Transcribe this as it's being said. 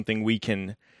something we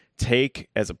can take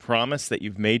as a promise that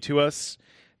you've made to us,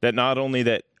 that not only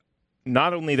that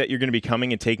you're going to be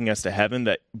coming and taking us to heaven,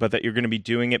 but that you're going to be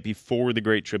doing it before the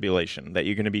Great Tribulation, that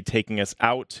you're going to be taking us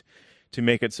out to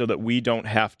make it so that we don't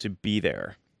have to be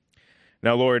there.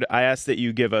 Now, Lord, I ask that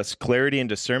you give us clarity and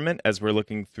discernment as we're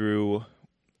looking through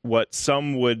what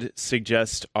some would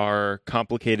suggest are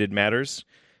complicated matters,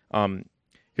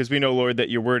 because we know, Lord, that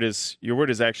your word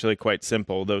is actually quite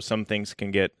simple, though some things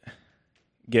can get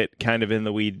kind of in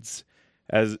the weeds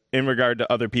as in regard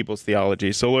to other people's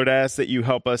theology. So, Lord, I ask that you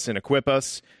help us and equip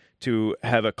us to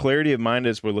have a clarity of mind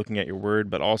as we're looking at your word,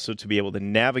 but also to be able to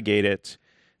navigate it,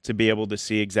 to be able to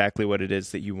see exactly what it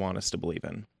is that you want us to believe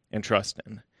in and trust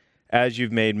in, as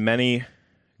you've made many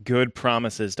good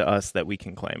promises to us that we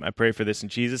can claim. I pray for this in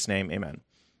Jesus' name, amen.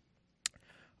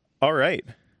 All right.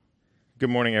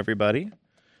 Good morning, everybody.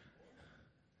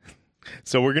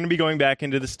 So we're going to be going back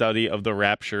into the study of the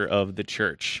rapture of the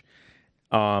church.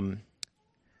 So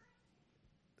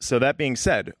that being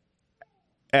said,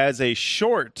 as a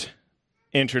short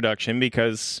introduction,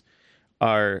 because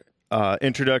our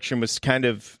introduction was kind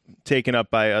of taken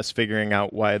up by us figuring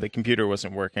out why the computer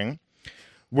wasn't working,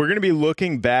 we're going to be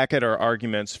looking back at our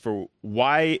arguments for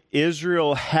why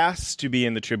Israel has to be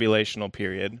in the tribulational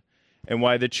period and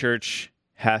why the church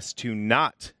has to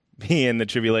not be in the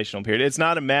tribulational period. It's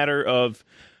not a matter of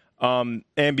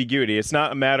ambiguity. It's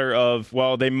not a matter of,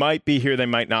 well, they might be here, they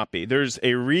might not be. There's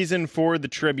a reason for the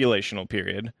tribulational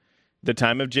period, the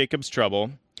time of Jacob's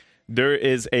trouble. There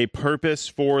is a purpose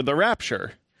for the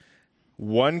rapture.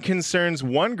 One concerns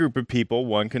one group of people,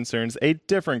 one concerns a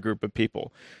different group of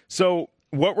people. So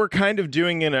what we're kind of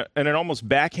doing in an almost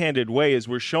backhanded way is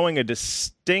we're showing a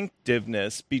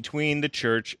distinctiveness between the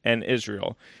church and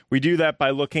Israel. We do that by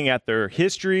looking at their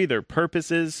history, their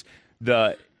purposes,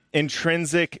 the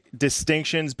intrinsic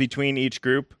distinctions between each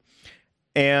group.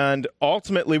 And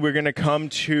ultimately, we're going to come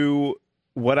to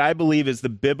what I believe is the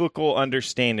biblical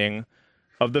understanding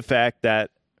of the fact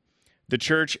that the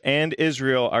church and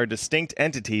Israel are distinct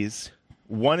entities.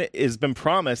 One has been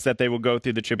promised that they will go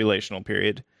through the tribulational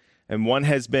period, and one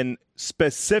has been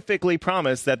specifically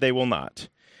promised that they will not.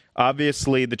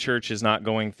 Obviously, the church is not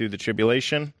going through the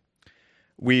tribulation.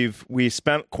 We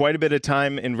spent quite a bit of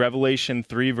time in Revelation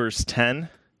 3, verse 10,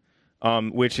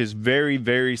 which is very,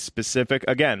 very specific.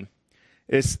 Again,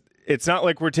 it's not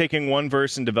like we're taking one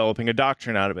verse and developing a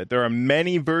doctrine out of it. There are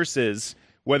many verses,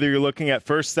 whether you're looking at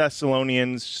 1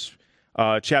 Thessalonians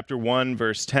chapter 1,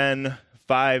 verse 10,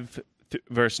 5,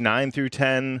 verse 9 through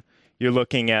 10, you're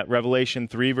looking at Revelation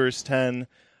 3, verse 10,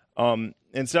 and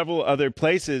several other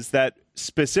places that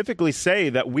specifically say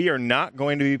that we are not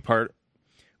going to be part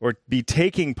or be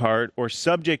taking part or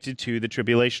subjected to the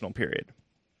tribulational period,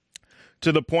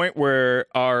 to the point where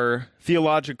our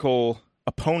theological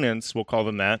opponents, we'll call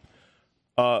them that,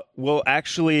 will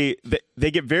actually,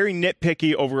 they get very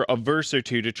nitpicky over a verse or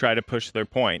two to try to push their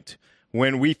point,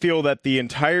 when we feel that the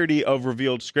entirety of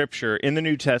revealed scripture in the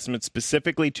New Testament,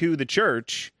 specifically to the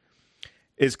church,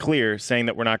 is clear, saying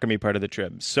that we're not going to be part of the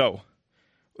trib. So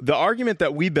the argument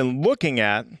that we've been looking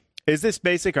at is this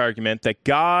basic argument that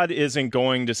God isn't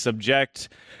going to subject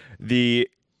the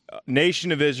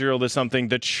nation of Israel to something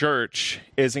the church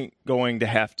isn't going to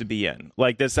have to be in.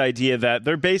 Like this idea that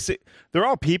they're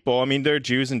all people. I mean, they're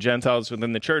Jews and Gentiles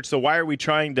within the church. So why are we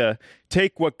trying to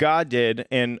take what God did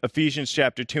in Ephesians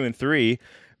chapter 2 and 3,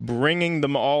 bringing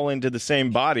them all into the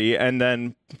same body and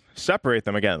then separate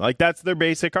them again? Like that's their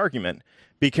basic argument.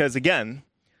 Because again,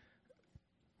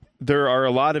 there are a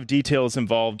lot of details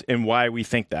involved in why we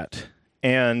think that.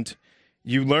 And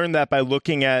you learn that by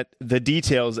looking at the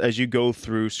details as you go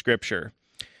through Scripture.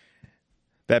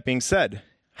 That being said,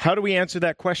 how do we answer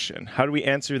that question? How do we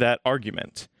answer that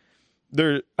argument?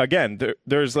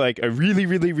 There's like a really,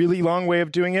 really, really long way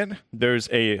of doing it. There's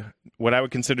what I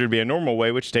would consider to be a normal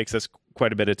way, which takes us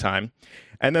quite a bit of time.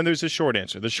 And then there's a short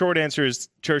answer. The short answer is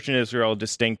church and Israel are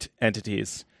distinct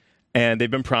entities, and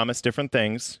they've been promised different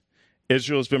things.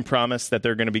 Israel's been promised that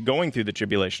they're going to be going through the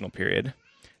tribulational period.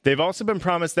 They've also been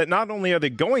promised that not only are they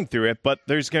going through it, but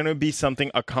there's going to be something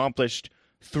accomplished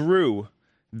through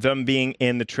them being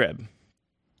in the trib.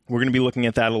 We're going to be looking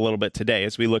at that a little bit today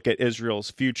as we look at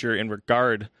Israel's future in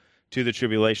regard to the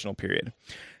tribulational period.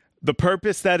 The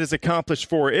purpose that is accomplished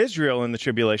for Israel in the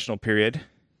tribulational period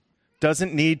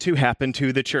doesn't need to happen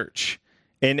to the church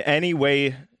in any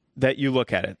way that you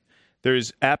look at it.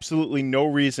 There's absolutely no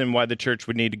reason why the church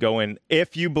would need to go in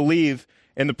if you believe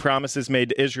in the promises made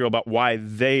to Israel about why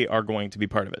they are going to be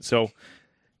part of it. So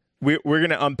we're going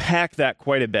to unpack that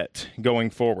quite a bit going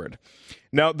forward.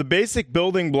 Now, the basic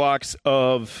building blocks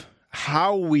of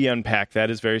how we unpack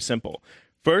that is very simple.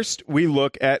 First, we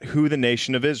look at who the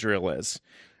nation of Israel is.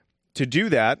 To do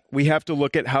that, we have to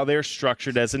look at how they're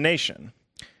structured as a nation.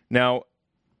 Now,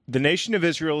 the nation of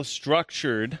Israel is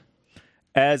structured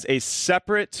as a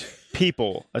separate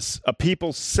people, a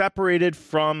people separated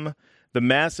from the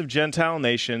massive Gentile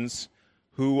nations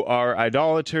who are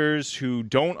idolaters, who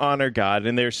don't honor God,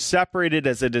 and they're separated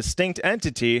as a distinct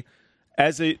entity,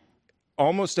 as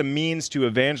almost a means to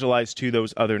evangelize to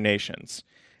those other nations.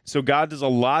 So God does a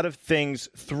lot of things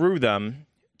through them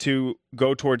to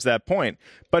go towards that point.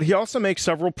 But he also makes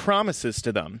several promises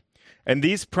to them. And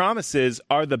these promises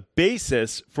are the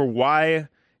basis for why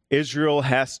Israel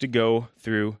has to go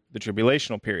through the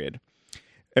tribulational period.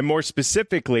 And more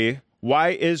specifically, why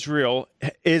Israel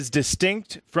is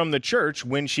distinct from the church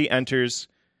when she enters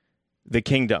the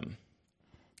kingdom.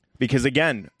 Because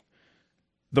again,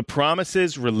 the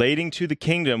promises relating to the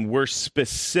kingdom were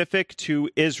specific to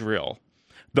Israel.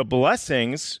 The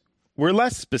blessings were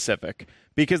less specific,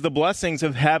 because the blessings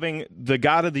of having the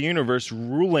God of the universe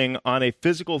ruling on a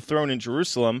physical throne in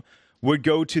Jerusalem would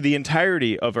go to the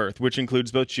entirety of earth, which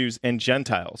includes both Jews and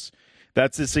Gentiles.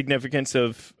 That's the significance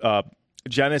of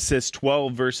Genesis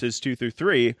 12, verses 2 through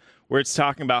 3, where it's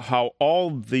talking about how all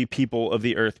the people of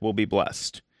the earth will be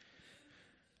blessed.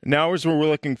 Now, as we're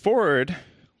looking forward,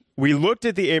 we looked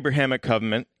at the Abrahamic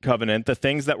covenant, the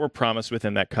things that were promised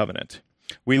within that covenant.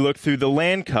 We looked through the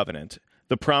land covenant,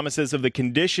 the promises of the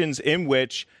conditions in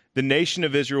which the nation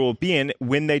of Israel will be in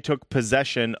when they took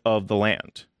possession of the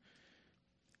land.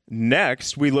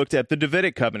 Next, we looked at the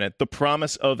Davidic covenant, the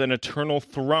promise of an eternal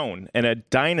throne and a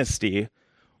dynasty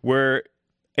where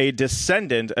a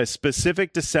descendant, a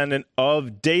specific descendant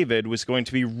of David, was going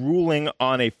to be ruling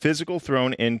on a physical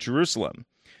throne in Jerusalem.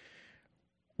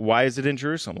 Why is it in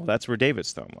Jerusalem? Well, that's where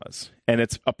David's throne was. And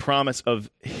it's a promise of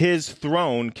his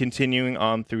throne continuing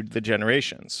on through the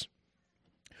generations.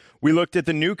 We looked at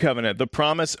the new covenant, the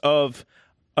promise of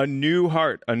a new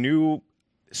heart, a new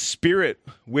spirit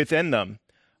within them.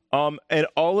 And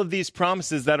all of these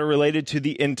promises that are related to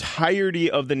the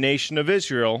entirety of the nation of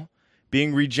Israel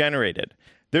being regenerated.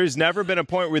 There's never been a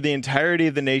point where the entirety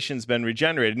of the nation's been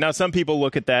regenerated. Now, some people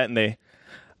look at that and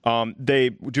they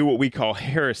do what we call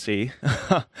heresy,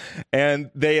 and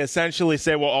they essentially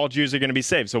say, well, all Jews are going to be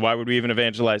saved, so why would we even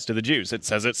evangelize to the Jews? It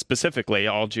says it specifically,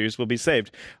 all Jews will be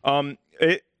saved.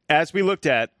 As we looked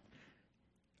at,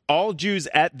 all Jews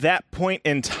at that point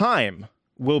in time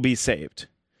will be saved.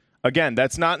 Again,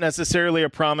 that's not necessarily a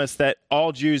promise that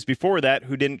all Jews before that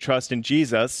who didn't trust in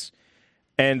Jesus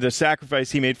and the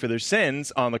sacrifice he made for their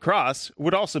sins on the cross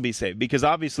would also be saved, because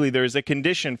obviously there is a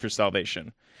condition for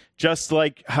salvation. Just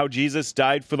like how Jesus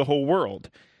died for the whole world.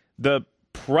 The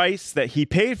price that he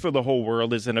paid for the whole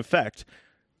world is in effect.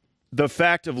 The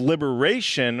fact of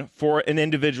liberation for an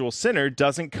individual sinner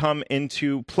doesn't come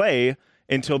into play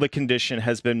until the condition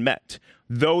has been met,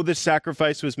 though the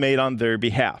sacrifice was made on their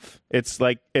behalf. It's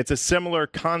a similar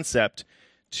concept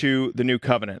to the new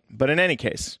covenant. But in any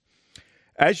case,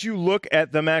 as you look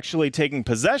at them actually taking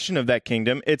possession of that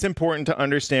kingdom, it's important to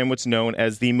understand what's known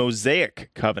as the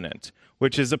Mosaic covenant,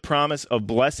 which is a promise of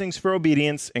blessings for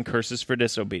obedience and curses for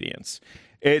disobedience.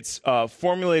 It's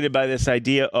formulated by this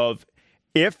idea of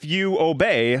if you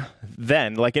obey,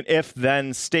 then, like an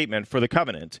if-then statement for the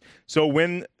covenant. So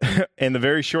when, in the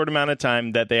very short amount of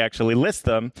time that they actually list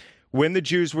them, when the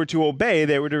Jews were to obey,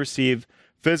 they were to receive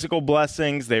physical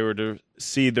blessings, they were to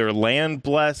see their land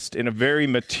blessed in a very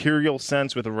material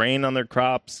sense with rain on their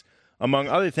crops, among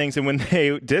other things. And when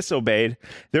they disobeyed,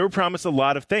 they were promised a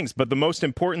lot of things. But the most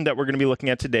important that we're going to be looking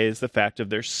at today is the fact of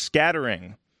their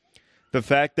scattering. The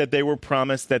fact that they were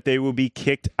promised that they will be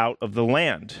kicked out of the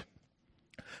land.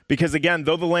 Because again,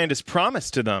 though the land is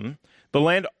promised to them, the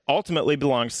land ultimately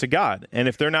belongs to God. And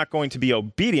if they're not going to be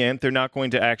obedient, they're not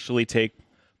going to actually take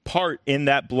part in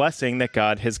that blessing that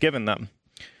God has given them.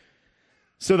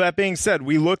 So that being said,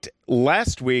 we looked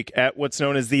last week at what's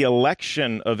known as the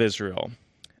election of Israel.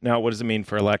 Now, what does it mean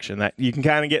for election? That you can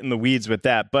kind of get in the weeds with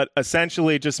that, but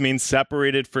essentially it just means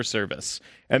separated for service.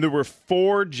 And there were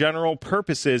 4 general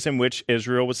purposes in which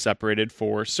Israel was separated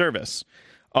for service.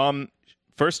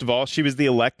 First of all, she was the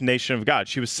elect nation of God.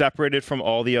 She was separated from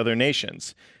all the other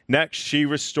nations. Next, she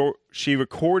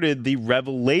recorded the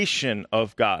revelation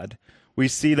of God. We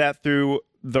see that through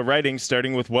the writings,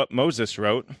 starting with what Moses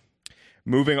wrote,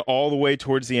 moving all the way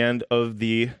towards the end of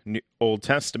the Old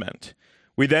Testament.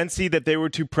 We then see that they were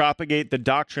to propagate the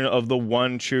doctrine of the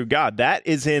one true God. That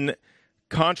is in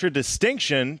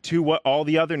contradistinction to what all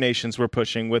the other nations were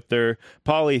pushing with their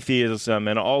polytheism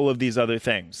and all of these other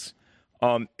things.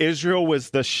 Israel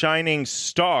was the shining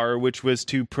star, which was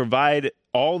to provide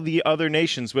all the other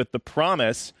nations with the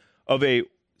promise of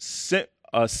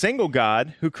a single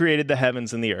God who created the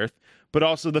heavens and the earth, but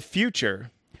also the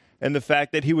future and the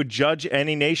fact that he would judge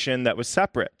any nation that was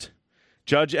separate,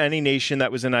 judge any nation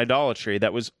that was in idolatry,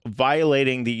 that was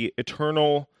violating the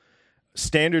eternal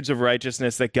standards of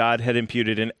righteousness that God had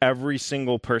imputed in every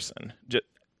single person.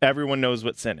 Everyone knows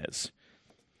what sin is.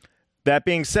 That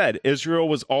being said, Israel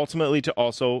was ultimately to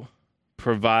also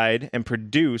provide and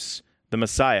produce the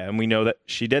Messiah, and we know that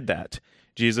she did that.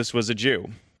 Jesus was a Jew.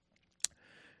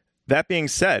 That being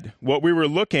said, what we were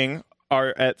looking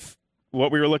at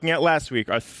last week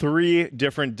are three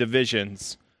different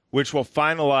divisions which will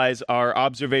finalize our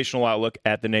observational outlook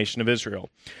at the nation of Israel.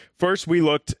 First, we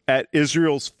looked at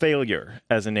Israel's failure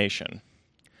as a nation.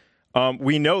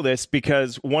 We know this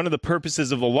because one of the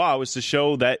purposes of the law was to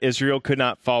show that Israel could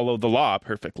not follow the law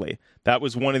perfectly. That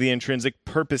was one of the intrinsic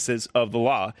purposes of the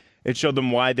law. It showed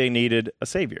them why they needed a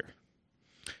savior.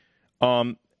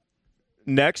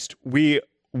 Next, we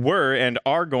were and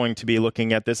are going to be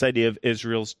looking at this idea of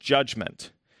Israel's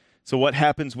judgment. So what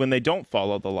happens when they don't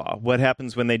follow the law? What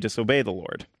happens when they disobey the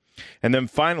Lord? And then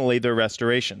finally, their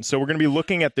restoration. So we're going to be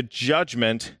looking at the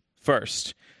judgment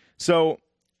first. So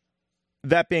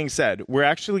that being said, we're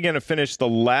actually going to finish the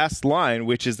last line,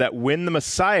 which is that when the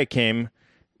Messiah came,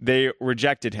 they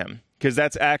rejected him, because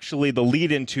that's actually the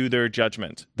lead into their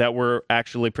judgment that we're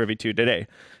actually privy to today.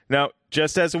 Now,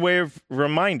 just as a way of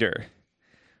reminder,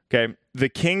 okay, the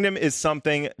kingdom is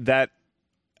something that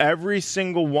every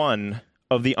single one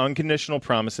of the unconditional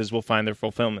promises will find their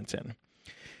fulfillment in.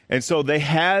 And so they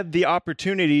had the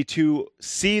opportunity to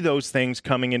see those things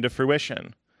coming into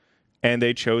fruition, and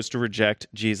they chose to reject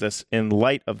Jesus in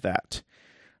light of that.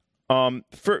 And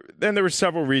there were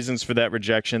several reasons for that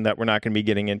rejection that we're not going to be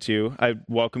getting into. I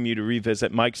welcome you to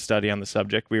revisit Mike's study on the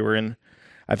subject. We were in,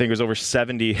 I think it was over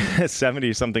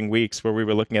 70-something weeks where we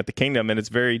were looking at the kingdom, and it's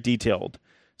very detailed.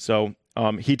 So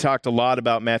he talked a lot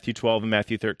about Matthew 12 and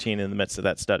Matthew 13 in the midst of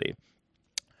that study.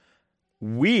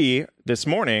 We, this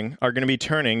morning, are going to be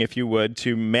turning, if you would,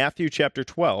 to Matthew chapter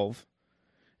 12,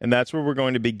 and that's where we're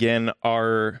going to begin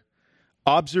our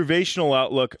observational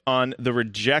outlook on the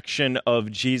rejection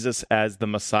of Jesus as the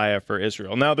Messiah for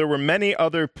Israel. Now, there were many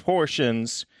other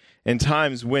portions and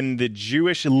times when the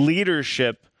Jewish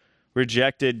leadership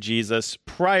rejected Jesus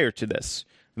prior to this.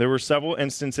 There were several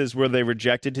instances where they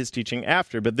rejected his teaching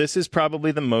after, but this is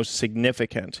probably the most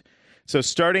significant. So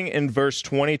starting in verse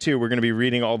 22, we're going to be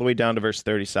reading all the way down to verse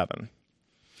 37.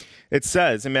 It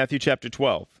says in Matthew chapter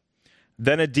 12,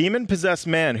 "Then a demon-possessed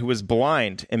man who was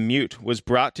blind and mute was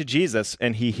brought to Jesus,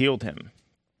 and he healed him.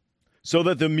 So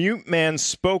that the mute man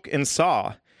spoke and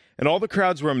saw, and all the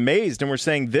crowds were amazed and were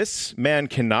saying, 'This man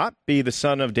cannot be the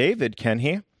son of David, can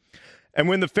he?' And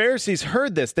when the Pharisees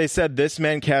heard this, they said, 'This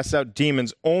man casts out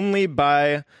demons only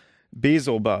by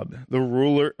Beelzebub, the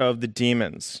ruler of the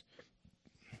demons.'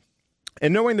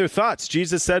 And knowing their thoughts,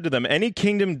 Jesus said to them, 'Any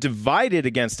kingdom divided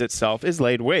against itself is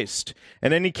laid waste,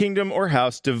 and any kingdom or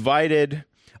house divided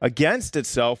against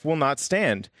itself will not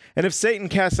stand. And if Satan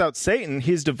casts out Satan,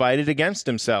 he is divided against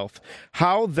himself.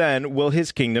 How then will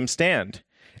his kingdom stand?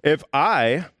 If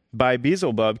I, by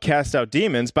Beelzebub, cast out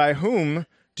demons, by whom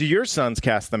do your sons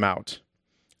cast them out?'"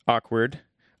 Awkward.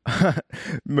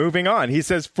 Moving on, he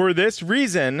says, "For this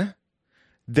reason,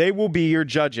 they will be your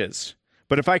judges.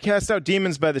 But if I cast out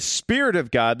demons by the Spirit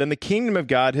of God, then the kingdom of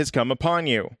God has come upon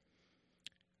you."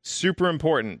 Super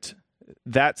important,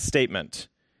 that statement,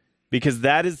 because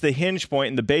that is the hinge point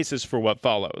and the basis for what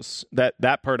follows.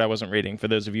 That part I wasn't reading, for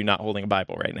those of you not holding a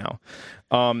Bible right now.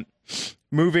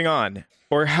 Moving on.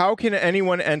 "Or how can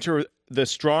anyone enter the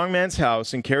strong man's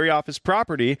house and carry off his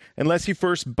property unless he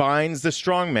first binds the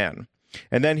strong man?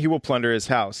 And then he will plunder his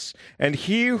house. And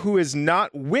he who is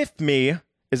not with me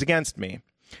is against me.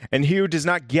 And he who does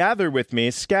not gather with me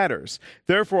scatters.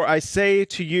 Therefore I say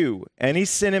to you, any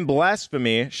sin and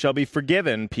blasphemy shall be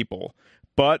forgiven people,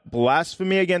 but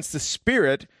blasphemy against the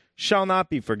Spirit shall not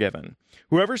be forgiven.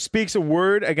 Whoever speaks a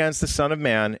word against the Son of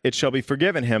Man, it shall be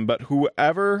forgiven him, but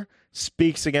whoever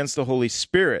speaks against the Holy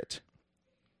Spirit,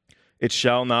 it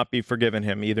shall not be forgiven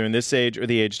him, either in this age or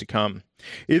the age to come.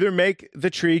 Either make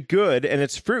the tree good and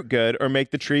its fruit good, or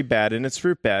make the tree bad and its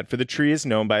fruit bad, for the tree is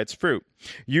known by its fruit.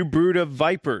 You brood of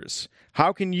vipers,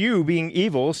 how can you, being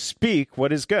evil, speak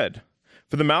what is good?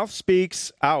 For the mouth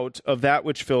speaks out of that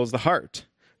which fills the heart.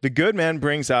 The good man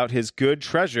brings out his good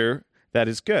treasure that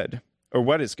is good, or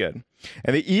what is good.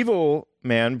 And the evil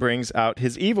man brings out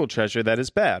his evil treasure that is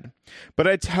bad. But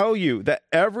I tell you that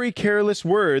every careless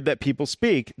word that people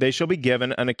speak, they shall be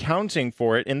given an accounting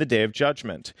for it in the day of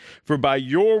judgment. For by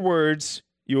your words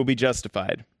you will be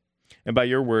justified, and by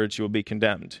your words you will be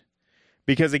condemned.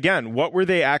 Because again, what were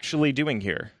they actually doing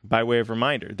here by way of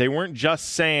reminder? They weren't just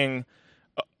saying,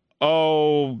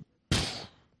 oh,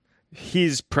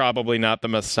 he's probably not the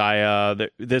Messiah.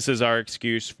 This is our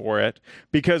excuse for it.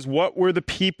 Because what were the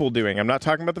people doing? I'm not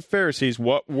talking about the Pharisees.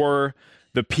 What were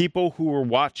the people who were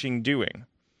watching doing?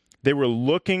 They were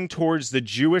looking towards the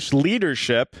Jewish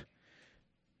leadership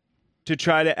to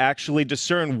try to actually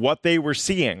discern what they were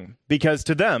seeing. Because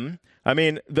to them, I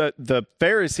mean, the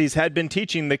Pharisees had been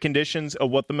teaching the conditions of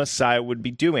what the Messiah would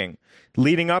be doing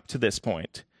leading up to this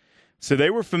point. So they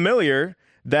were familiar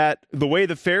that the way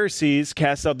the Pharisees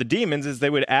cast out the demons is they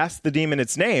would ask the demon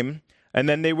its name, and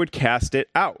then they would cast it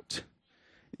out.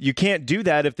 You can't do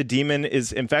that if the demon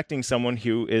is infecting someone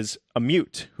who is a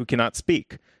mute, who cannot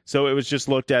speak. So it was just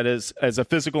looked at as a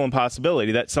physical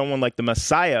impossibility that someone like the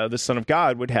Messiah, the Son of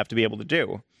God, would have to be able to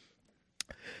do.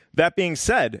 That being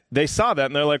said, they saw that,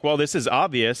 and they're like, well, this is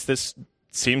obvious. This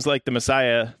seems like the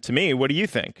Messiah to me. What do you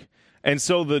think? And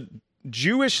so the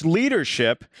Jewish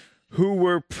leadership who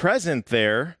were present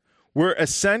there were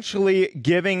essentially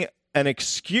giving an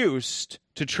excuse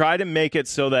to try to make it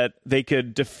so that they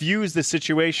could diffuse the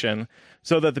situation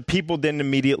so that the people didn't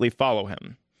immediately follow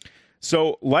him.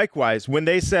 So likewise, when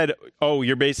they said, oh,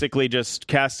 you're basically just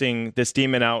casting this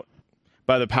demon out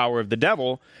by the power of the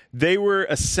devil, they were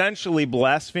essentially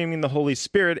blaspheming the Holy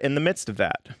Spirit in the midst of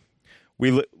that.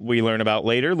 We learn about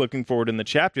later, looking forward in the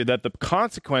chapter, that the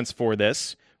consequence for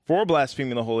this, for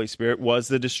blaspheming the Holy Spirit, was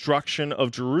the destruction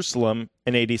of Jerusalem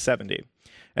in AD 70.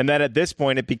 And that at this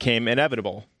point it became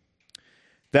inevitable.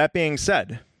 That being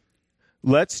said,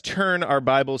 let's turn our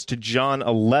Bibles to John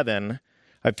 11.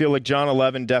 I feel like John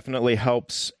 11 definitely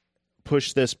helps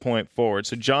push this point forward.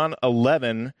 So John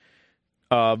 11,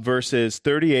 verses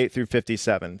 38 through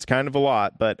 57. It's kind of a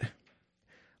lot, but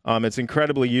it's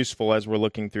incredibly useful as we're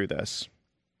looking through this.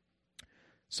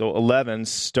 So 11,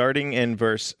 starting in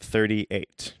verse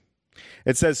 38.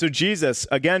 It says, so Jesus,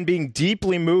 again being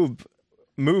deeply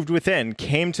moved within,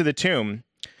 came to the tomb.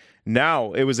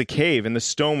 Now it was a cave, and the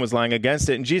stone was lying against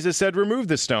it. And Jesus said, remove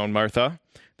the stone, Martha.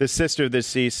 The sister of the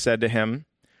deceased said to him,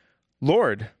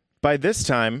 Lord, by this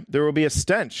time there will be a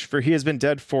stench, for he has been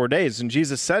dead 4 days. And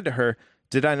Jesus said to her,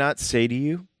 did I not say to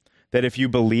you that if you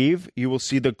believe, you will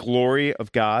see the glory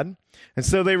of God? And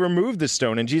so they removed the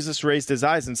stone, and Jesus raised his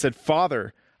eyes and said,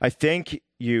 Father, I thank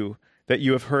you that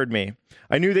you have heard me.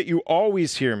 I knew that you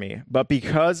always hear me, but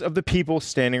because of the people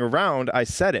standing around, I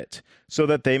said it, so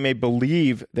that they may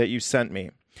believe that you sent me.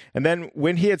 And then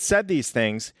when he had said these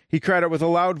things, he cried out with a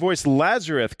loud voice,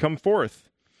 Lazarus, come forth.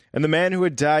 And the man who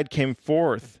had died came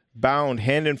forth, bound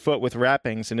hand and foot with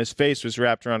wrappings, and his face was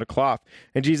wrapped around a cloth.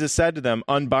 And Jesus said to them,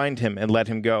 unbind him and let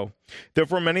him go.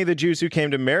 Therefore many of the Jews who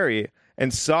came to Mary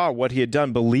and saw what he had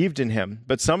done believed in him.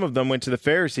 But some of them went to the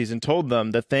Pharisees and told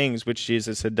them the things which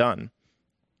Jesus had done.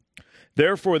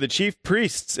 Therefore the chief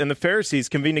priests and the Pharisees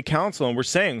convened a council and were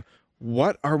saying,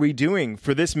 what are we doing?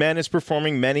 For this man is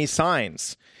performing many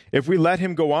signs. If we let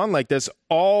him go on like this,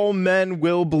 all men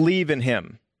will believe in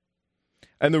him.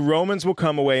 And the Romans will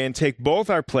come away and take both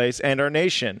our place and our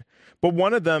nation. But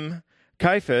one of them,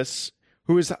 Caiaphas,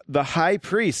 who was the high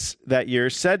priest that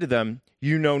year, said to them,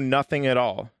 you know nothing at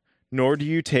all, nor do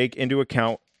you take into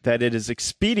account that it is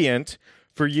expedient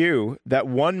for you that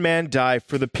one man die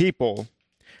for the people,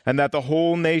 and that the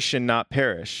whole nation not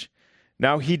perish.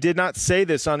 Now he did not say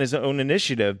this on his own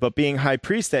initiative, but being high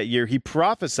priest that year, he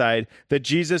prophesied that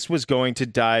Jesus was going to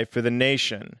die for the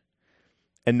nation.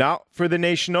 And not for the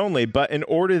nation only, but in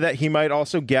order that he might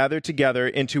also gather together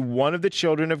into one of the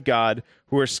children of God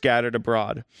who are scattered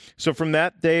abroad. So from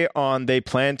that day on, they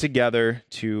planned together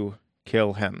to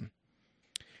kill him.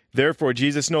 Therefore,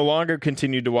 Jesus no longer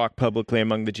continued to walk publicly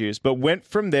among the Jews, but went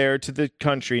from there to the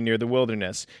country near the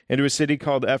wilderness, into a city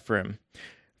called Ephraim.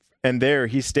 And there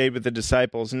he stayed with the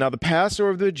disciples. And now the Passover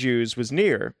of the Jews was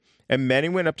near, and many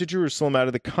went up to Jerusalem out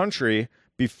of the country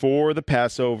before the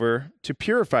Passover to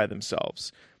purify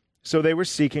themselves. So they were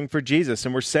seeking for Jesus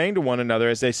and were saying to one another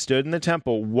as they stood in the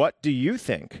temple, what do you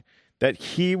think? That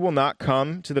he will not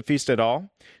come to the feast at all?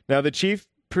 Now the chief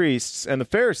priests and the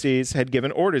Pharisees had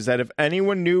given orders that if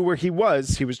anyone knew where he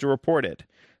was to report it,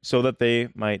 so that they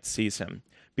might seize him.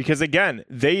 Because again,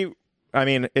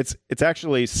 it's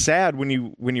actually sad when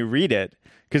you read it,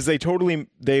 because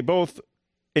they both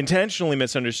intentionally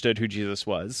misunderstood who Jesus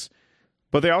was,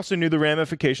 but they also knew the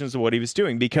ramifications of what he was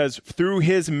doing, because through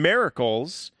his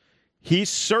miracles, he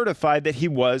certified that he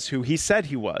was who he said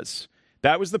he was.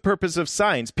 That was the purpose of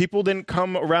signs. People didn't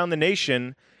come around the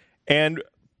nation and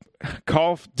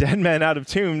call dead men out of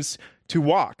tombs to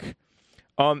walk.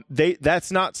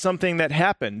 That's not something that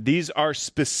happened. These are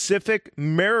specific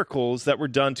miracles that were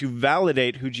done to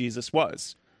validate who Jesus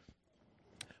was.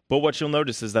 But what you'll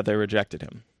notice is that they rejected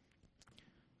him.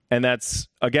 And that's,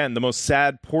 again, the most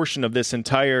sad portion of this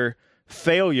entire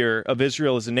failure of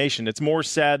Israel as a nation. It's more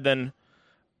sad than,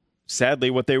 sadly,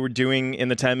 what they were doing in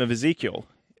the time of Ezekiel.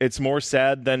 It's more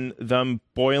sad than them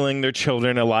boiling their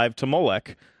children alive to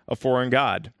Molech, a foreign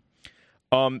god.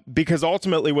 Because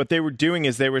ultimately what they were doing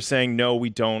is they were saying, no, we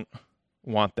don't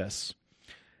want this.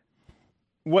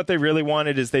 What they really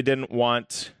wanted is they didn't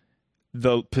want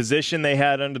the position they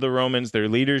had under the Romans, their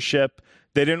leadership.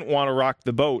 They didn't want to rock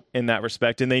the boat in that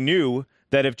respect. And they knew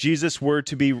that if Jesus were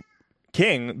to be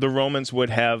king, the Romans would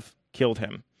have killed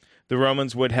him. The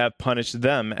Romans would have punished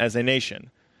them as a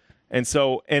nation. And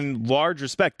so in large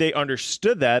respect, they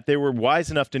understood that. They were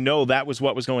wise enough to know that was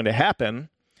what was going to happen.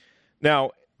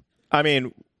 Now, I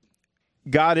mean,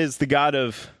 God is the God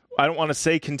of, I don't want to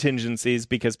say contingencies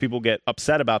because people get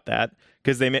upset about that,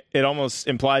 because it almost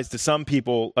implies to some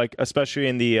people, like especially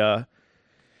in the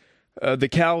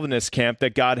Calvinist camp,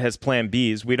 that God has plan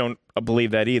Bs. We don't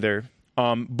believe that either.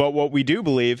 But what we do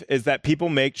believe is that people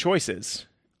make choices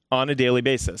on a daily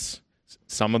basis.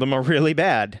 Some of them are really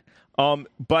bad.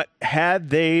 But had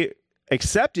they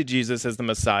accepted Jesus as the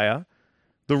Messiah,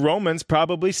 the Romans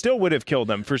probably still would have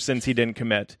killed him for sins he didn't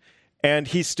commit. And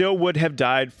he still would have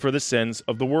died for the sins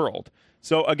of the world.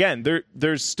 So again,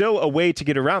 there's still a way to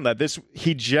get around that.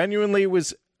 He genuinely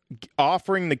was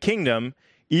offering the kingdom,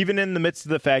 even in the midst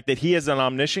of the fact that he, as an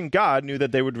omniscient God, knew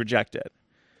that they would reject it.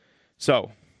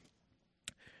 So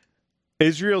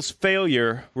Israel's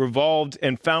failure revolved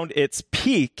and found its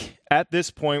peak at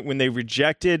this point when they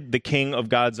rejected the king of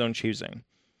God's own choosing.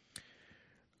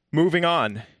 Moving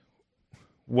on,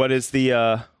 what is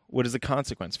the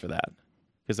consequence for that?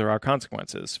 Because there are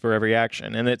consequences for every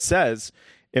action. And it says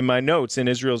in my notes, in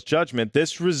Israel's judgment,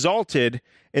 this resulted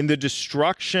in the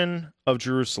destruction of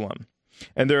Jerusalem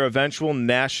and their eventual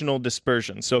national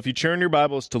dispersion. So if you turn your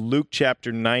Bibles to Luke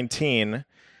chapter 19,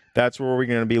 that's where we're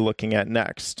going to be looking at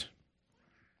next.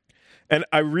 And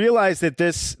I realize that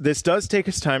this does take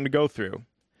us time to go through.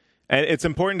 And it's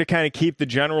important to kind of keep the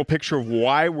general picture of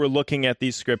why we're looking at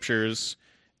these scriptures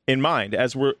in mind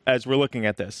as we're looking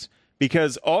at this.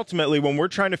 Because ultimately, when we're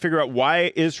trying to figure out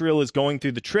why Israel is going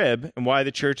through the trib and why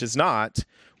the church is not,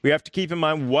 we have to keep in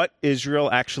mind what Israel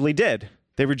actually did.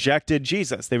 They rejected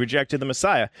Jesus. They rejected the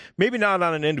Messiah. Maybe not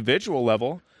on an individual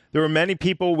level. There were many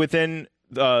people within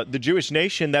the Jewish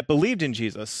nation that believed in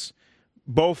Jesus,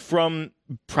 both from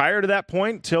prior to that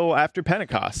point till after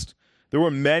Pentecost. There were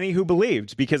many who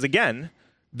believed because, again,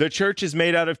 the church is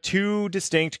made out of two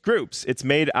distinct groups. It's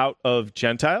made out of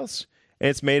Gentiles, and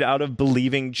it's made out of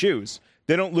believing Jews.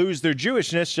 They don't lose their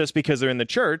Jewishness just because they're in the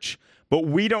church, but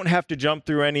we don't have to jump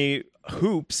through any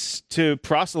hoops to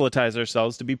proselytize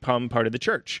ourselves to become part of the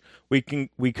church. We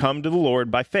come to the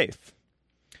Lord by faith,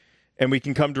 and we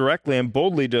can come directly and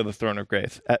boldly to the throne of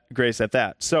grace at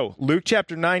that. So Luke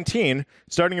chapter 19,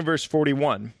 starting in verse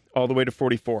 41, all the way to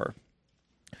 44.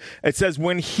 It says,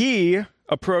 when he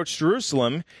approached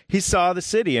Jerusalem, he saw the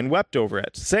city and wept over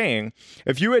it, saying,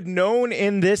 if you had known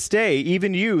in this day,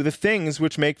 even you, the things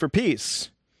which make for peace.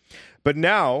 But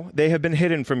now they have been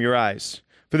hidden from your eyes.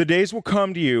 For the days will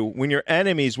come to you when your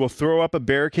enemies will throw up a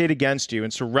barricade against you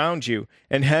and surround you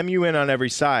and hem you in on every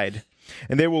side.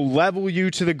 And they will level you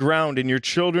to the ground and your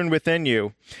children within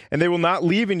you. And they will not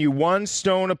leave in you one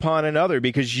stone upon another,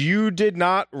 because you did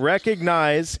not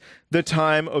recognize the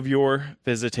time of your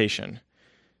visitation.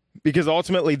 Because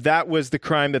ultimately that was the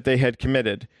crime that they had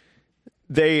committed.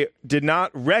 They did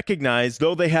not recognize,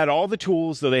 though they had all the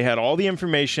tools, though they had all the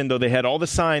information, though they had all the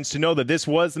signs to know that this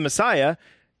was the Messiah,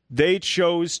 they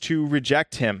chose to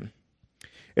reject him.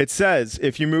 It says,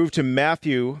 if you move to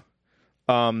Matthew,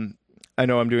 I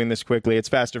know I'm doing this quickly. It's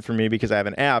faster for me because I have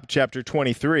an app. Chapter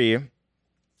 23.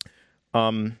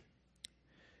 And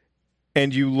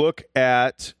you look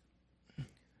at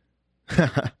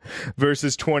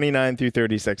verses 29 through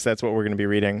 36. That's what we're going to be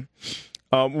reading.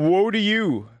 Woe to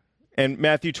you. And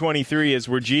Matthew 23 is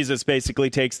where Jesus basically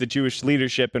takes the Jewish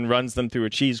leadership and runs them through a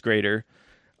cheese grater,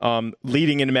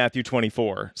 leading into Matthew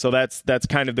 24. So that's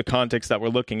kind of the context that we're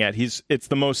looking at. It's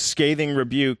the most scathing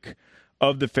rebuke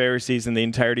of the Pharisees in the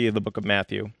entirety of the book of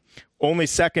Matthew. Only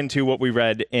second to what we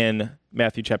read in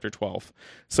Matthew chapter 12.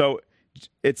 So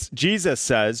it's Jesus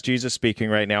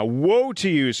speaking right now, woe to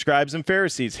you, scribes and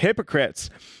Pharisees, hypocrites,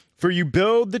 For you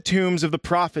build the tombs of the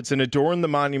prophets and adorn the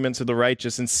monuments of the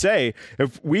righteous, and say,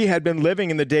 if we had been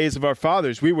living in the days of our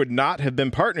fathers, we would not have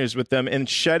been partners with them in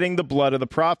shedding the blood of the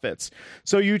prophets.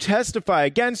 So you testify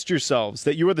against yourselves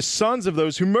that you are the sons of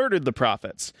those who murdered the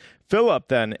prophets. Fill up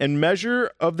then, and measure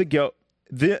of the guilt.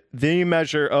 The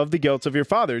measure of the guilt of your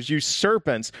fathers, you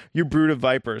serpents, you brood of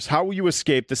vipers. How will you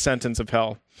escape the sentence of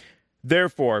hell?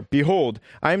 Therefore, behold,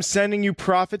 I am sending you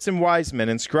prophets and wise men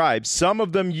and scribes. Some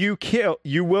of them you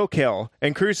will kill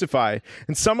and crucify,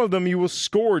 and some of them you will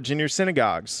scourge in your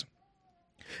synagogues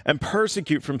and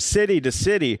persecute from city to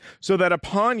city, so that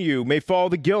upon you may fall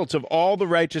the guilt of all the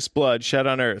righteous blood shed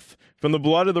on earth, from the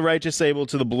blood of the righteous Abel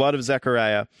to the blood of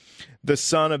Zechariah, the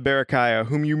son of Berechiah,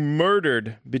 whom you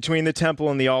murdered between the temple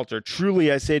and the altar.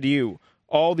 Truly I say to you,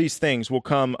 all these things will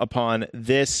come upon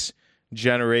this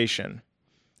generation.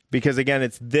 Because again,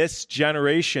 it's this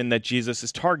generation that Jesus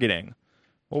is targeting.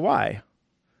 Well, why?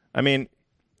 I mean,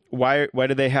 why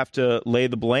do they have to lay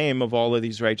the blame of all of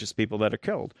these righteous people that are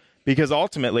killed? Because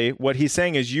ultimately, what he's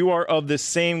saying is you are of the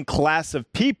same class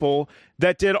of people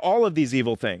that did all of these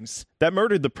evil things, that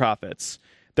murdered the prophets,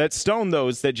 that stoned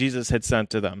those that Jesus had sent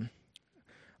to them.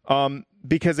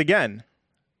 Because again,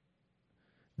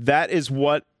 that is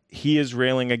what he is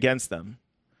railing against them.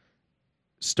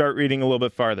 Start reading a little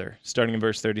bit farther, starting in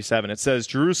verse 37. It says,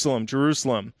 Jerusalem,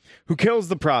 Jerusalem, who kills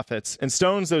the prophets and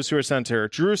stones those who are sent to her.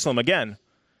 Jerusalem, again,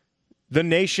 the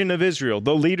nation of Israel,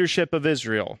 the leadership of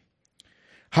Israel.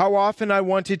 How often I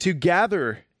wanted to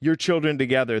gather your children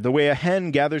together, the way a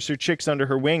hen gathers her chicks under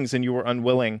her wings, and you were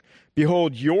unwilling.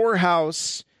 Behold, your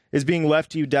house is being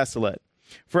left to you desolate.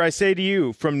 For I say to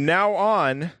you, from now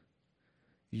on,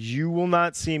 you will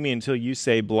not see me until you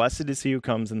say, blessed is he who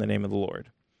comes in the name of the Lord.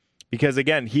 Because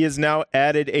again, he has now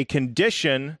added a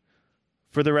condition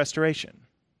for the restoration.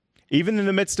 Even in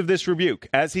the midst of this rebuke,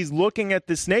 as he's looking at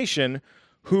this nation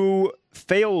who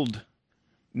failed,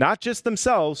 not just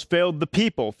themselves, failed the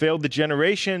people, failed the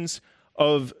generations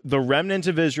of the remnant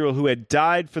of Israel who had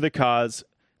died for the cause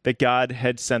that God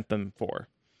had sent them for.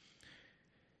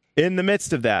 In the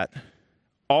midst of that,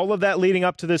 all of that leading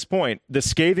up to this point, the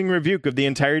scathing rebuke of the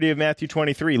entirety of Matthew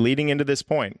 23 leading into this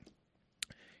point,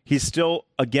 he's still,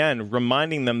 again,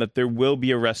 reminding them that there will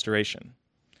be a restoration.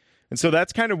 And so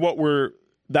that's kind of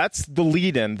that's the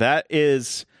lead-in.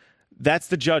 That's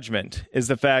the judgment, is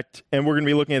the fact, and we're going to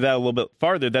be looking at that a little bit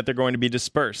farther, that they're going to be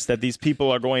dispersed, that these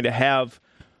people are going to have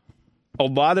a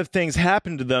lot of things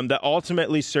happen to them that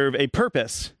ultimately serve a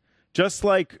purpose. Just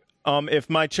like if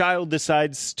my child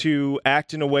decides to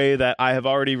act in a way that I have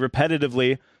already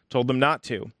repetitively told them not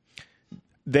to.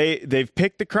 They've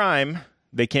picked the crime.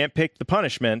 They can't pick the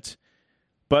punishment,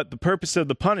 but the purpose of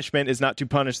the punishment is not to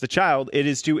punish the child. It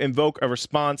is to invoke a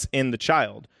response in the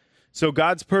child. So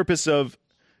God's purpose of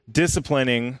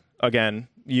disciplining, again,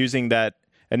 using that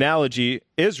analogy,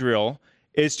 Israel,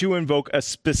 is to invoke a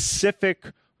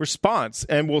specific response.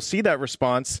 And we'll see that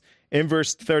response in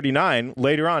verse 39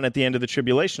 later on at the end of the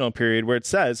tribulational period, where it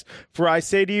says, for I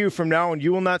say to you, from now on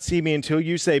you will not see me until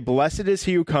you say, blessed is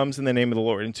he who comes in the name of the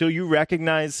Lord. Until you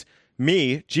recognize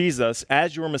me, Jesus,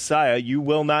 as your Messiah, you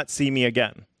will not see me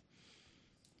again.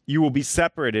 You will be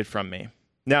separated from me.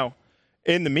 Now,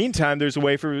 in the meantime, there's a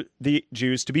way for the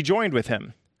Jews to be joined with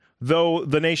him, though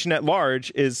the nation at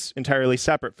large is entirely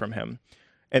separate from him.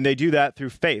 And they do that through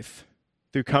faith,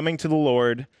 through coming to the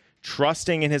Lord,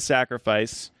 trusting in his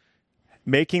sacrifice,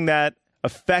 making that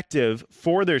effective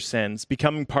for their sins,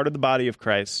 becoming part of the body of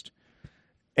Christ.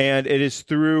 And it is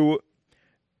through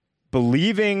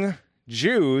believing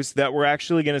Jews that we're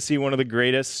actually going to see one of the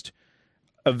greatest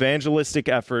evangelistic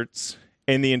efforts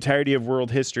in the entirety of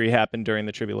world history happen during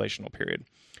the tribulational period.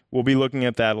 We'll be looking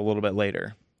at that a little bit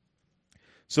later.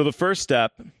 So the first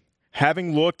step,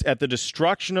 having looked at the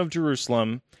destruction of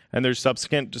Jerusalem and their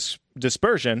subsequent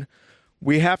dispersion,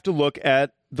 we have to look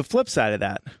at the flip side of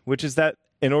that, which is that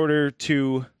in order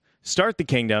to start the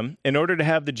kingdom, in order to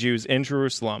have the Jews in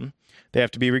Jerusalem, they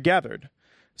have to be regathered.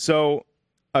 So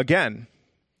again,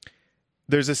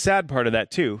 there's a sad part of that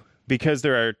too, because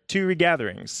there are two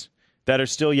regatherings that are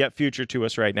still yet future to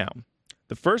us right now.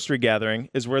 The first regathering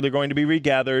is where they're going to be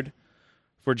regathered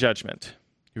for judgment,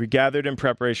 regathered in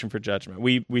preparation for judgment.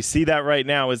 We see that right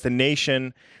now as the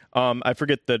nation, I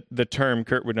forget the term,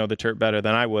 Kurt would know the term better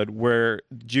than I would, where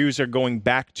Jews are going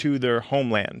back to their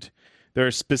homeland. There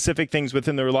are specific things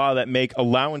within their law that make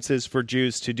allowances for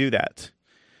Jews to do that.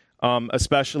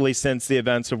 Especially since the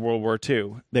events of World War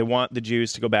II. They want the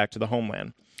Jews to go back to the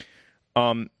homeland.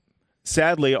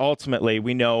 Sadly, ultimately,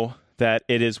 we know that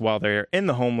it is while they're in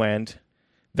the homeland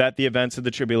that the events of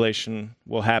the tribulation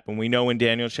will happen. We know in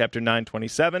Daniel chapter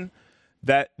 9:27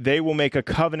 that they will make a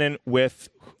covenant with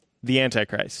the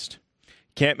Antichrist.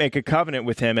 Can't make a covenant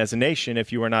with him as a nation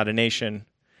if you are not a nation.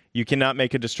 You cannot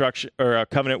make a destruction or a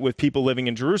covenant with people living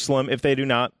in Jerusalem if they do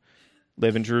not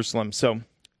live in Jerusalem. So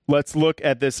let's look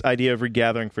at this idea of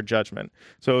regathering for judgment.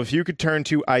 So if you could turn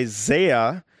to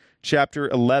Isaiah chapter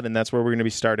 11, that's where we're going to be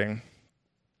starting.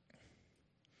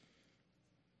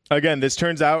 Again, this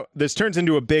turns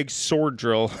into a big sword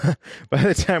drill by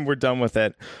the time we're done with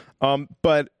it.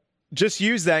 But just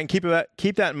use that and keep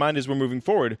that in mind as we're moving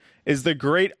forward, is the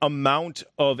great amount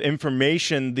of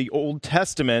information the Old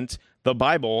Testament, the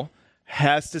Bible,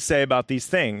 has to say about these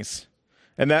things.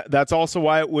 And that's also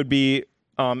why it would be,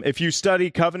 if you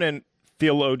study covenant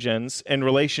theologians in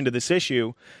relation to this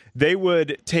issue, they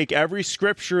would take every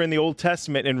scripture in the Old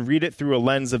Testament and read it through a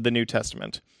lens of the New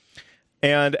Testament.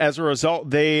 And as a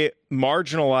result, they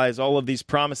marginalize all of these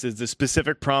promises, the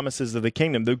specific promises of the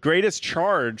kingdom. The greatest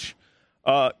charge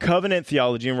covenant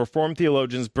theology and Reformed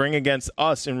theologians bring against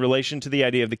us in relation to the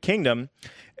idea of the kingdom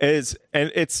is,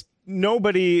 and it's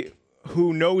nobody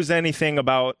who knows anything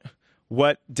about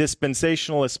what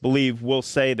dispensationalists believe will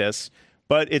say this,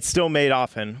 but it's still made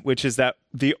often, which is that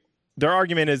their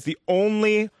argument is the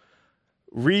only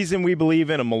reason we believe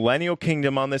in a millennial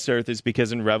kingdom on this earth is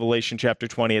because in Revelation chapter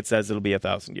 20 it says it'll be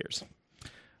 1,000 years.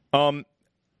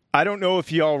 I don't know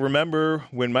if y'all remember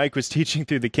when Mike was teaching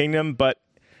through the kingdom, but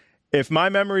if my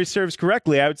memory serves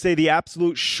correctly, I would say the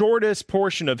absolute shortest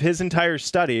portion of his entire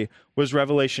study was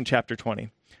Revelation chapter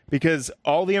 20. Because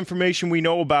all the information we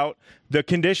know about the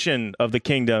condition of the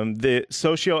kingdom, the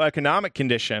socioeconomic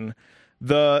condition,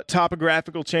 the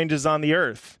topographical changes on the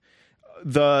earth,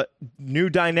 the new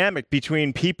dynamic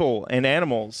between people and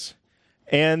animals,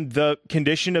 and the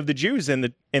condition of the Jews in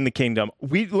the kingdom,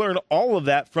 we learn all of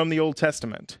that from the Old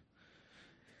Testament.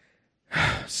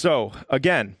 So,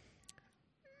 again,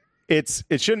 it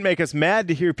shouldn't make us mad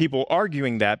to hear people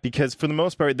arguing that, because for the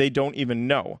most part, they don't even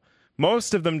know.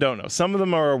 Most of them don't know. Some of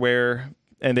them are aware,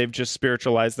 and they've just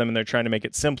spiritualized them, and they're trying to make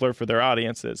it simpler for their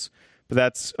audiences. But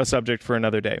that's a subject for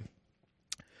another day.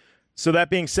 So that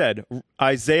being said,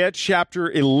 Isaiah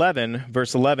chapter 11,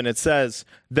 verse 11, it says,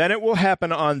 "Then it will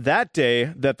happen on that day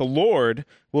that the Lord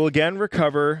will again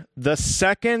recover the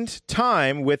second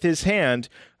time with his hand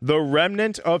the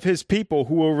remnant of his people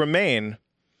who will remain."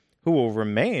 Who will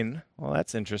remain? Well,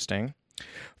 that's interesting.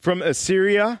 "From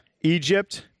Assyria,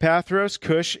 Egypt, Pathros,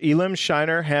 Cush, Elam,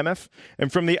 Shinar, Hamath,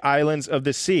 and from the islands of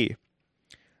the sea."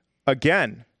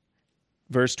 Again,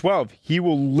 verse 12, "He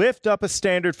will lift up a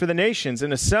standard for the nations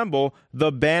and assemble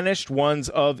the banished ones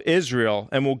of Israel,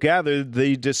 and will gather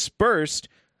the dispersed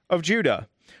of Judah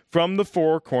from the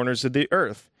four corners of the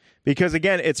earth." Because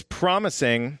again, it's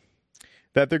promising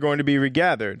that they're going to be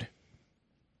regathered.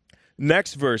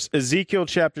 Next verse, Ezekiel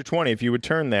chapter 20, if you would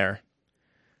turn there.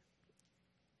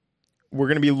 We're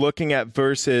going to be looking at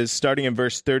verses starting in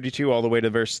verse 32 all the way to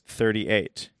verse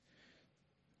 38.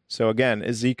 So again,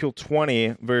 Ezekiel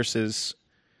 20, verses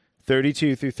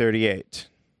 32 through 38.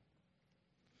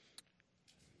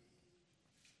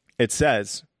 It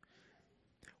says,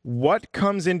 "What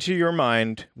comes into your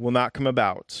mind will not come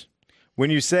about.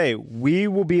 When you say, 'We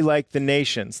will be like the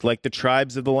nations, like the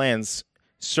tribes of the lands,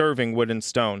 serving wood and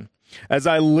stone.' As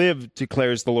I live,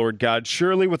 declares the Lord God,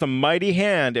 surely with a mighty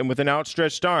hand and with an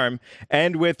outstretched arm,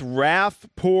 and with wrath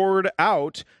poured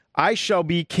out, I shall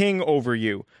be king over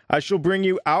you. I shall bring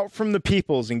you out from the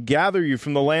peoples and gather you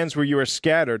from the lands where you are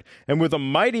scattered, and with a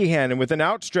mighty hand and with an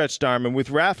outstretched arm and with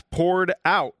wrath poured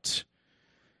out.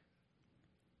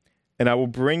 And I will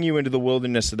bring you into the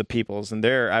wilderness of the peoples, and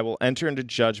there I will enter into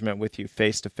judgment with you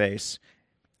face to face.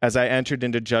 As I entered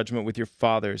into judgment with your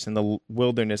fathers in the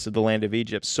wilderness of the land of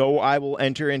Egypt, so I will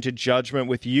enter into judgment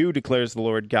with you, declares the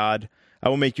Lord God. I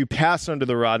will make you pass under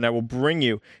the rod, and I will bring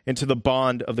you into the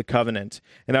bond of the covenant.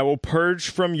 And I will purge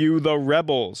from you the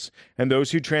rebels and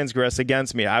those who transgress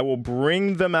against me. I will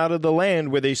bring them out of the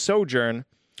land where they sojourn,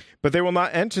 but they will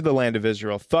not enter the land of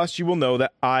Israel. Thus you will know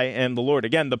that I am the Lord."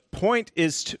 Again, the point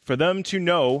is for them to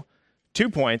know 2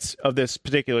 points of this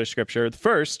particular scripture. The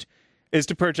first is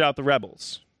to purge out the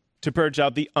rebels, to purge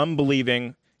out the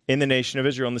unbelieving in the nation of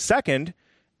Israel. And the second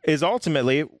is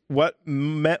ultimately what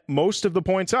most of the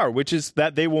points are, which is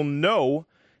that they will know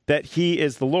that he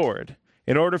is the Lord.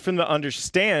 In order for them to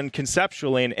understand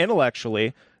conceptually and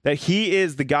intellectually that he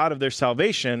is the God of their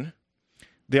salvation,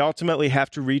 they ultimately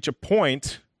have to reach a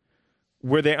point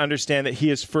where they understand that he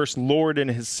is first Lord in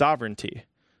his sovereignty,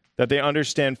 that they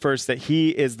understand first that he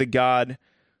is the God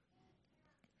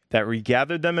that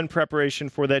regathered them in preparation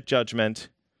for that judgment,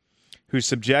 who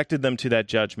subjected them to that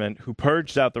judgment, who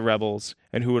purged out the rebels,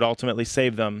 and who would ultimately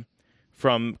save them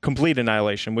from complete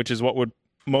annihilation, which is what would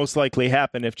most likely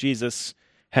happen if Jesus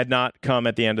had not come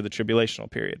at the end of the tribulational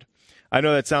period. I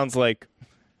know that sounds like,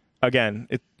 again,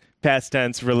 past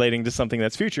tense relating to something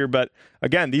that's future, but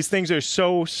again, these things are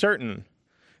so certain.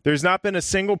 There's not been a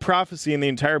single prophecy in the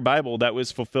entire Bible that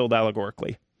was fulfilled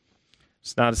allegorically.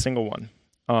 It's not a single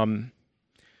one.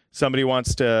 Somebody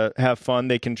wants to have fun,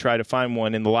 they can try to find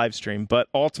one in the live stream, but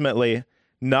ultimately,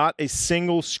 not a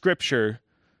single scripture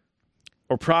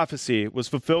or prophecy was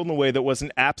fulfilled in a way that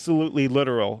wasn't absolutely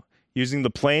literal, using the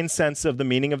plain sense of the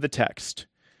meaning of the text.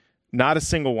 Not a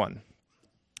single one.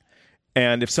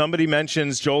 And if somebody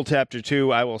mentions Joel chapter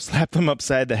 2, I will slap them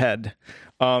upside the head.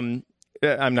 I'm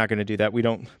not going to do that. We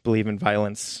don't believe in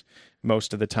violence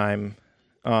most of the time.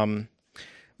 We're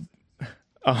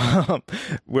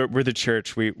the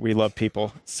church. We love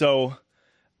people. So,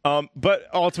 but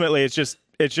ultimately, it just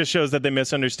shows that they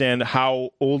misunderstand how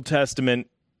Old Testament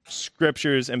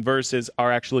scriptures and verses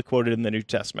are actually quoted in the New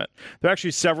Testament. There are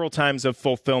actually several times of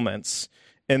fulfillments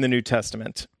in the New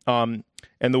Testament, and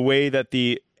the way that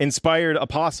the inspired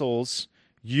apostles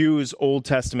use Old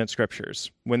Testament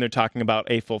scriptures when they're talking about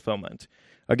a fulfillment.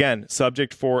 Again,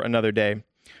 subject for another day.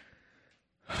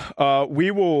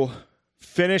 We will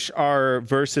finish our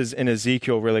verses in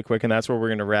Ezekiel really quick, and that's where we're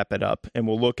going to wrap it up. And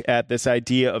we'll look at this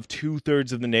idea of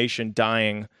 2/3 of the nation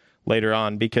dying later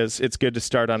on, because it's good to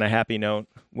start on a happy note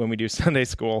when we do Sunday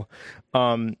school.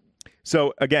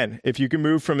 So again, if you can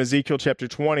move from Ezekiel chapter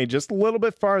 20 just a little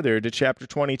bit farther to chapter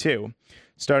 22,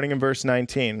 starting in verse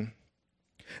 19.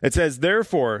 It says,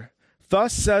 "Therefore,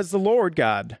 thus says the Lord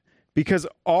God, because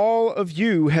all of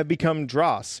you have become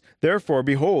dross. Therefore,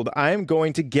 behold, I am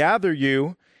going to gather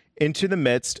you into the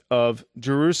midst of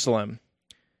Jerusalem."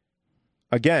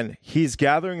 Again, he's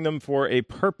gathering them for a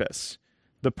purpose.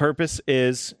 The purpose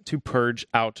is to purge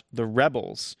out the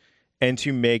rebels and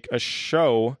to make a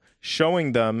show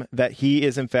showing them that he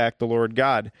is in fact the Lord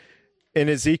God. In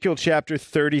Ezekiel chapter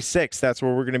 36, that's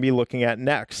where we're going to be looking at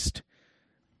next.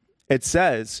 It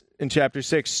says in chapter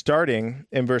 6, starting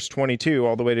in verse 22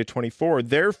 all the way to 24,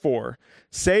 "Therefore,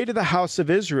 say to the house of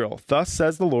Israel, thus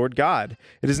says the Lord God,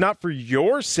 it is not for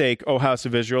your sake, O house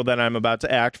of Israel, that I am about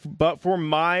to act, but for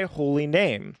my holy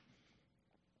name,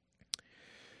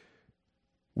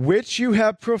 which you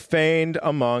have profaned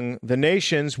among the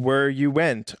nations where you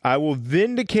went. I will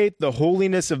vindicate the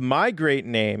holiness of my great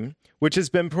name, which has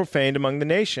been profaned among the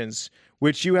nations,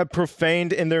 which you have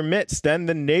profaned in their midst. Then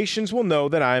the nations will know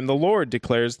that I am the Lord,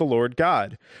 declares the Lord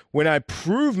God, when I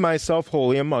prove myself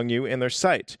holy among you in their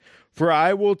sight. For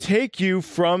I will take you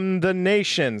from the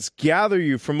nations, gather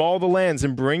you from all the lands,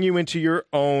 and bring you into your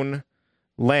own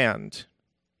land."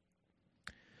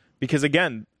 Because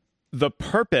again, the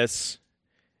purpose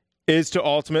is to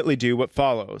ultimately do what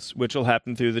follows, which will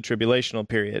happen through the tribulational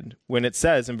period. When it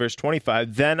says in verse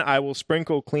 25, "Then I will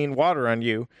sprinkle clean water on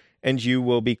you, and you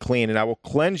will be clean, and I will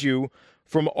cleanse you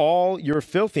from all your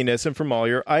filthiness and from all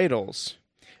your idols."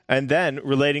 And then,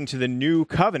 relating to the new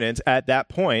covenant at that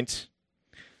point,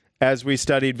 as we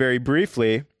studied very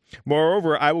briefly,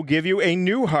 "Moreover, I will give you a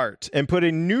new heart and put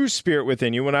a new spirit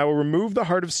within you, and I will remove the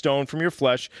heart of stone from your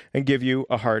flesh and give you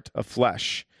a heart of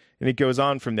flesh." And it goes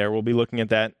on from there. We'll be looking at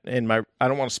that in I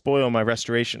don't want to spoil my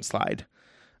restoration slide.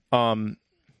 But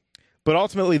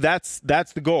ultimately, that's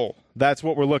the goal. That's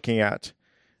what we're looking at.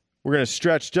 We're going to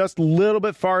stretch just a little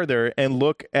bit farther and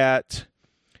look at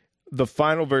the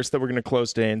final verse that we're going to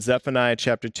close today in Zephaniah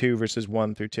chapter 2, verses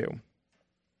 1 through 2.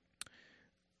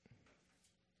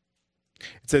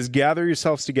 It says, "Gather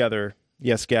yourselves together,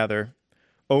 yes, gather,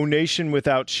 O nation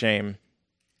without shame.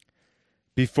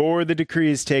 Before the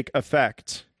decrees take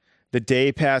effect, the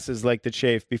day passes like the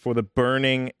chaff before the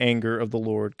burning anger of the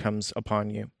Lord comes upon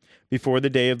you." Before the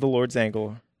day of the Lord's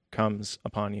anger comes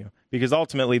upon you. Because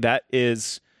ultimately that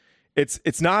is,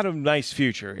 it's not a nice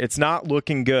future. It's not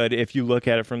looking good if you look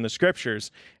at it from the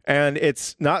scriptures. And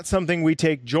it's not something we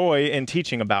take joy in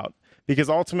teaching about. Because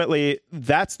ultimately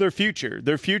that's their future.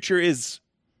 Their future is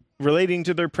relating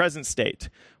to their present state,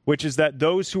 which is that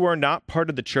those who are not part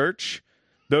of the church,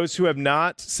 those who have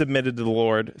not submitted to the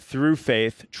Lord through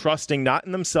faith, trusting not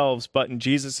in themselves but in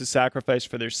Jesus' sacrifice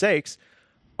for their sakes,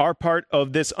 are part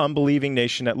of this unbelieving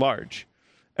nation at large.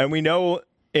 And we know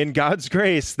in God's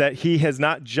grace that he has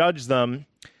not judged them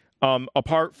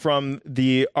apart from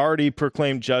the already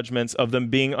proclaimed judgments of them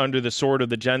being under the sword of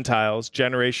the Gentiles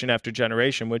generation after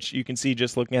generation, which you can see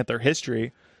just looking at their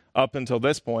history up until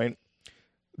this point.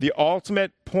 The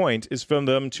ultimate point is for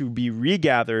them to be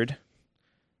regathered,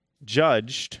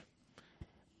 judged,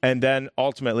 and then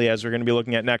ultimately, as we're going to be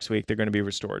looking at next week, they're going to be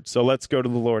restored. So let's go to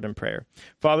the Lord in prayer.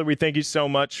 Father, we thank you so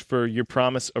much for your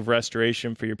promise of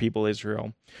restoration for your people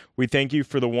Israel. We thank you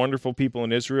for the wonderful people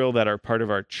in Israel that are part of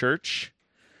our church,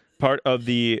 part of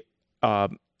the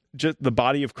just the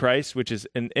body of Christ, which is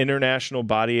an international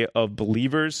body of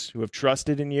believers who have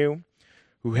trusted in you,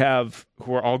 who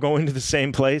are all going to the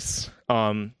same place,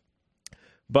 but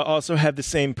also have the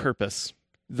same purpose,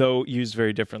 though used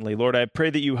very differently. Lord, I pray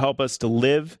that you help us to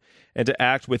live and to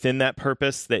act within that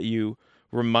purpose, that you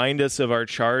remind us of our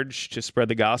charge to spread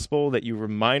the gospel, that you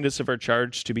remind us of our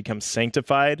charge to become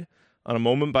sanctified on a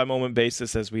moment-by-moment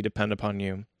basis as we depend upon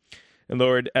you. And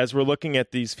Lord, as we're looking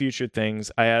at these future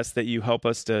things, I ask that you help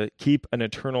us to keep an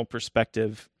eternal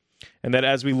perspective, and that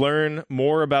as we learn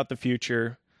more about the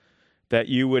future, that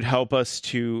you would help us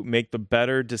to make the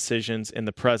better decisions in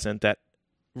the present that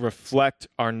reflect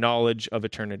our knowledge of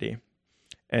eternity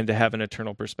and to have an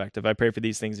eternal perspective. I pray for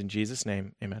these things in Jesus'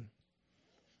 name. Amen.